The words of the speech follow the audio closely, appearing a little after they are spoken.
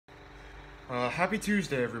Happy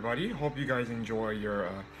Tuesday, everybody. Hope you guys enjoy your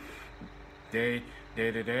day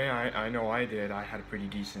today. I know I did. I had a pretty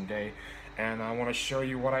decent day, and I want to show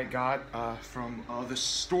you what I got from the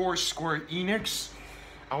store Square Enix.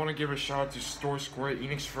 I want to give a shout out to store Square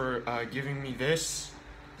Enix for giving me this.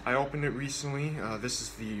 I opened it recently. This is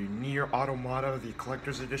the Nier Automata, the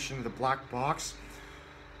collector's edition, the black box.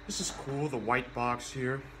 This is cool. The white box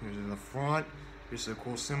here. Here's in the front. Here's a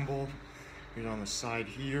cool symbol. Here's on the side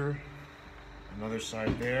here. Another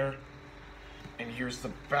side there. And here's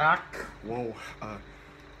the back. Whoa.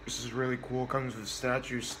 This is really cool. Comes with a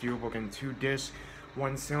statue, steelbook, and 2 discs.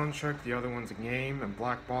 One soundtrack, the other one's a game, and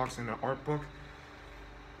black box, and an art book.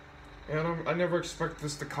 And I never expect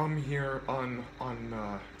this to come here on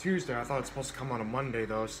Tuesday. I thought it's supposed to come on a Monday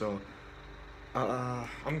though, so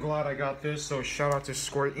I'm glad I got this. So shout out to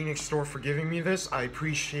Square Enix store for giving me this. I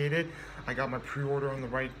appreciate it. I got my pre-order on the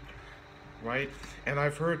right, and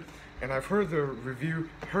I've heard the review.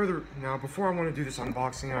 Now before I want to do this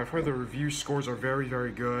unboxing, I've heard the review scores are very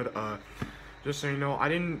good. Just so you know,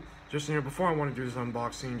 before I want to do this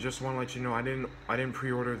unboxing, just want to let you know I didn't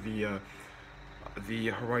pre-order the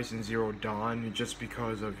Horizon Zero Dawn just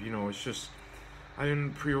because of, it's just, I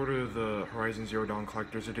didn't pre-order the Horizon Zero Dawn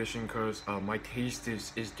Collector's Edition because my taste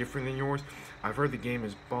is different than yours. I've heard the game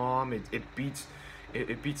is bomb. It beats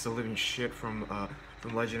the living shit from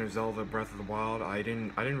Legend of Zelda Breath of the Wild. I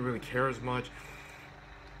didn't really care as much.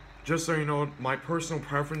 Just so you know, my personal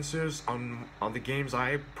preferences on the games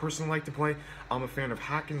I personally like to play, I'm a fan of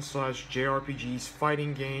hack and slash, JRPGs,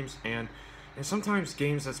 fighting games, and sometimes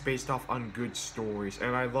games that's based off on good stories.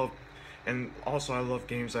 And I love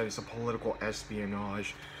games that is a political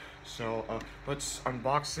espionage. So let's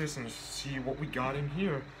unbox this and see what we got in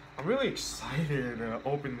here. I'm really excited to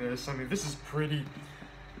open this. I mean, this is very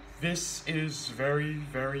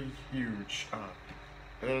huge.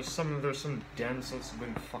 There's some dents that's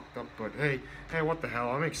been fucked up, but hey, what the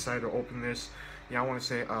hell? I'm excited to open this. Yeah, I want to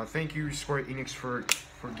say thank you, Square Enix, for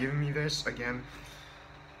giving me this again.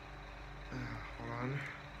 Hold on.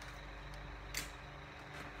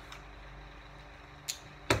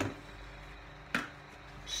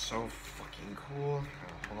 So fucking cool.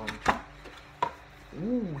 Hold on.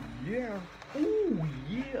 Ooh yeah. Ooh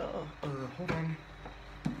yeah. Hold on.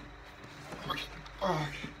 Okay.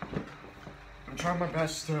 I'm trying my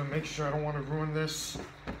best to make sure I don't want to ruin this.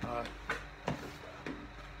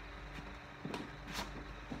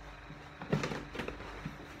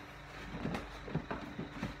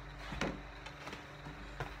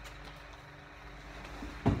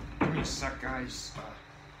 Give me a sec, guys.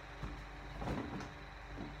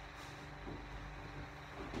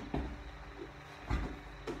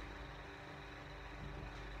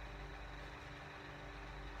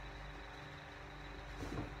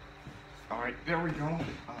 Alright, there we go.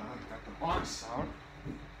 Got the box out.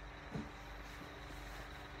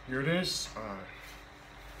 Here it is.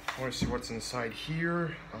 I want to see what's inside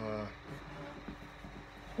here.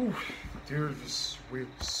 Whew, dude, this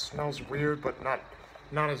smells weird, but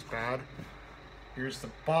not as bad. Here's the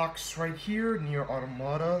box right here, Nier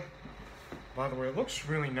Automata. By the way, it looks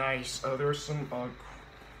really nice. There's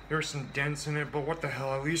some dents in it, but what the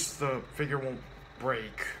hell? At least the figure won't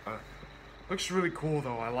break. Looks really cool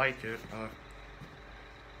though. I like it.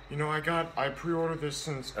 I pre-ordered this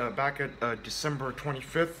since back at December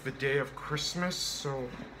 25th, the day of Christmas. So,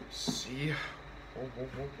 see.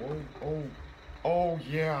 Oh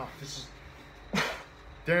yeah. This is.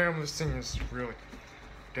 Damn, this thing is really.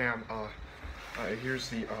 Damn. Here's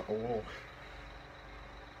the. Whoa.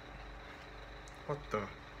 What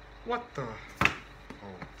the?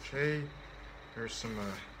 Okay. There's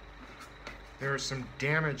some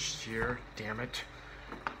damage here. Damn it.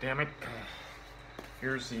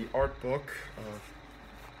 Here's the art book. A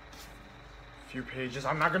few pages.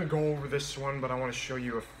 I'm not gonna go over this one, but I want to show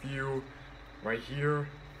you a few right here.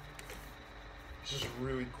 This is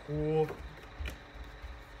really cool.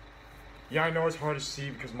 Yeah, I know it's hard to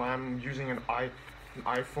see because I'm using an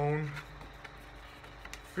iPhone.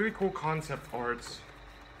 Really cool concept arts.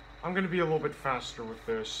 I'm gonna be a little bit faster with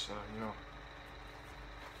this,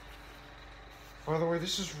 By the way,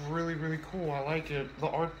 this is really cool. I like it. The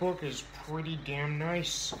art book is pretty damn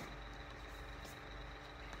nice.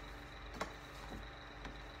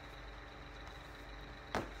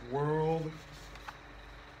 World.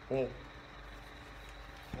 Oh.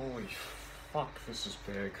 Holy fuck, this is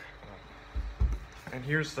big. And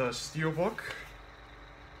here's the steelbook.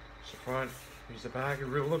 Here's the front. Here's the back. It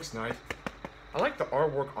really looks nice. I like the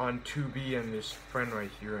artwork on 2B and this friend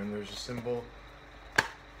right here. And there's a symbol.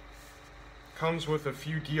 Comes with a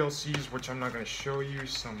few DLCs, which I'm not going to show you.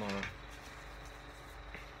 Some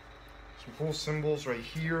Some cool symbols right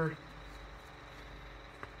here.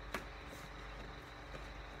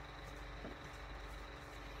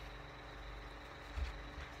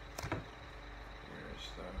 Here's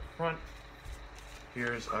the front.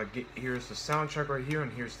 Here's the soundtrack right here,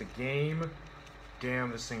 and here's the game.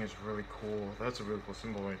 Damn, this thing is really cool. That's a really cool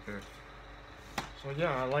symbol right there. So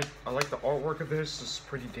yeah, I like the artwork of this. It's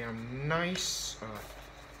pretty damn nice. Hold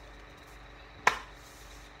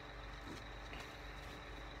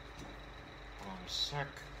on a sec.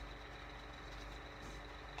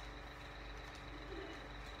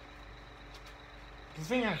 The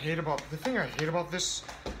thing I hate about this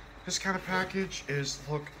kind of package is,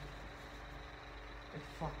 look, it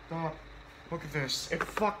fucked up. Look at this. It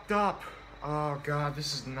fucked up. Oh god,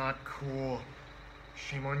 this is not cool.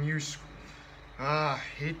 Shame on you. I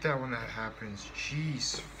hate that when that happens.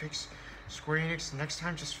 Jeez, fix Square Enix. Next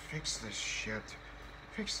time, just fix this shit.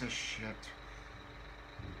 Fix this shit.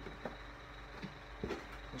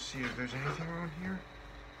 Let's see if there's anything around here.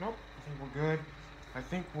 Nope. I think we're good. I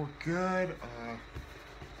think we're good.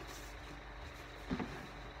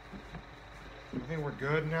 I think we're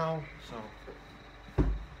good now. So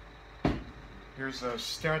here's a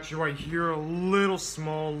statue right here. A little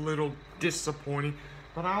small, little disappointing.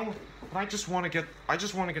 But I just want to get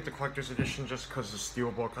the collector's edition just because the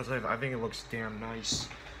steelbook, because I think it looks damn nice.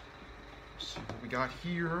 Let's see what we got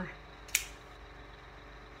here.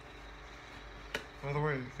 By the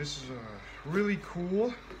way, this is really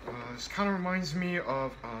cool. This kind of reminds me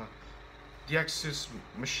of the Exis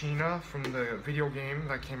Machina from the video game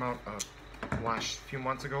that came out few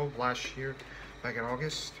months ago, last year, back in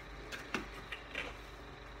August.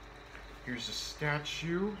 Here's a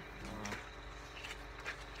statue.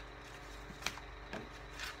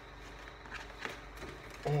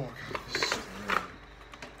 Oh god, this is really...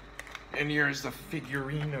 And here's the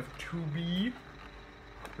figurine of 2B.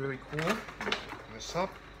 Really cool. Open this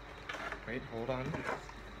up. Wait, hold on.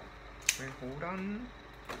 Wait, hold on.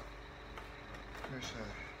 There's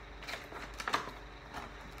a...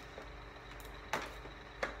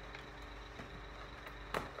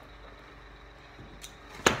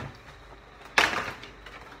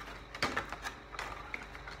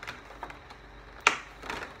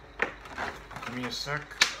 Give me a sec.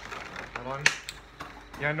 Hold on.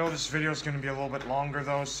 Yeah, I know this video is going to be a little bit longer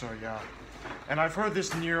though, so yeah. And I've heard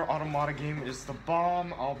this Nier Automata game is the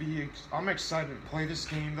bomb. I'm excited to play this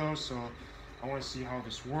game though, so I want to see how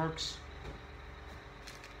this works.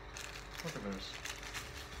 Look at this.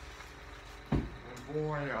 And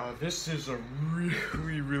boy, this is a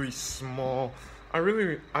really small. I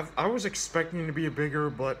was expecting it to be a bigger,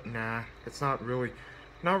 but nah, it's not really.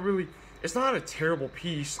 It's not a terrible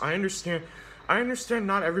piece. I understand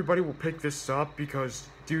not everybody will pick this up because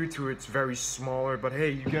due to it's very smaller, but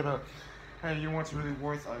hey, you want what's really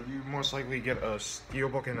worth, you most likely get a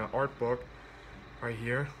steelbook and an art book right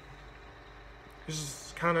here. This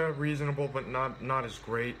is kind of reasonable, but not as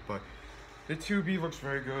great, but the 2B looks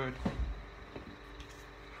very good.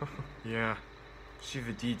 Yeah, see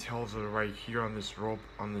the details are right here on this rope,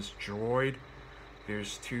 on this droid.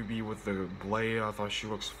 There's 2B with the blade. I thought she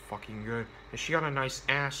looks fucking good. And she got a nice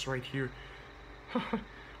ass right here.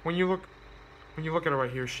 When you look at her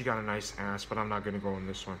right here, she got a nice ass, but I'm not gonna go in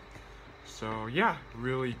this one. So yeah,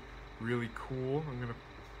 really cool.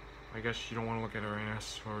 I guess you don't want to look at her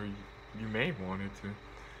ass, or you may want it to.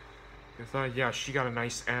 I thought, yeah, she got a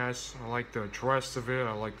nice ass. I like the dress of it.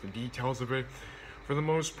 I like the details of it. For the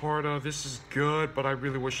most part, this is good, but I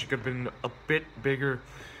really wish it could have been a bit bigger.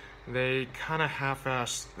 They kind of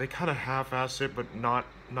half-assed it, but not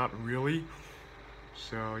really.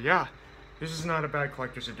 So yeah, this is not a bad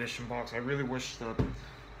collector's edition box. I really wish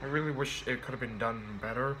it could have been done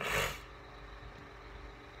better.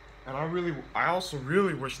 And I also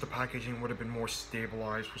really wish the packaging would have been more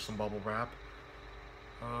stabilized with some bubble wrap.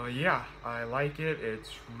 Yeah, I like it.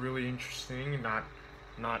 It's really interesting.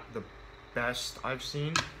 Not the best I've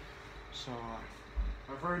seen. So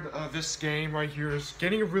I've heard this game right here is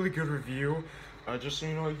getting a really good review. Just so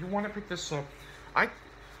you know, you want to pick this up.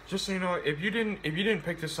 Just so you know, if you didn't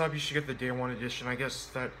pick this up, you should get the day one edition. I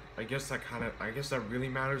guess that really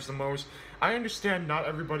matters the most. I understand not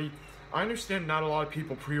a lot of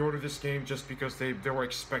people pre-order this game just because they were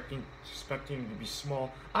expecting to be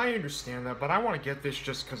small. I understand that, but I want to get this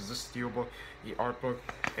just because of the steelbook, the art book,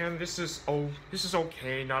 and this is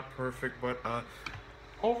okay, not perfect, but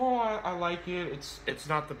overall I like it. It's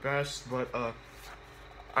not the best, but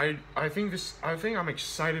I think I'm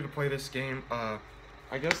excited to play this game.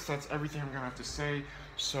 I guess that's everything I'm gonna have to say.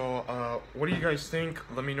 So, what do you guys think?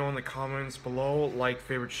 Let me know in the comments below. Like,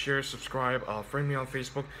 favorite, share, subscribe, friend me on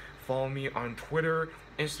Facebook, follow me on Twitter,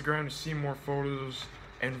 Instagram to see more photos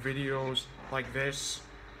and videos like this.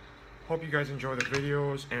 Hope you guys enjoy the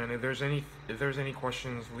videos, and if there's any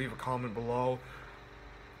questions, leave a comment below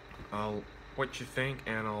what you think,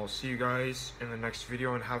 and I'll see you guys in the next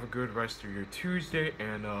video, and have a good rest of your Tuesday,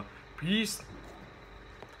 and peace,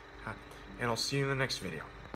 and I'll see you in the next video.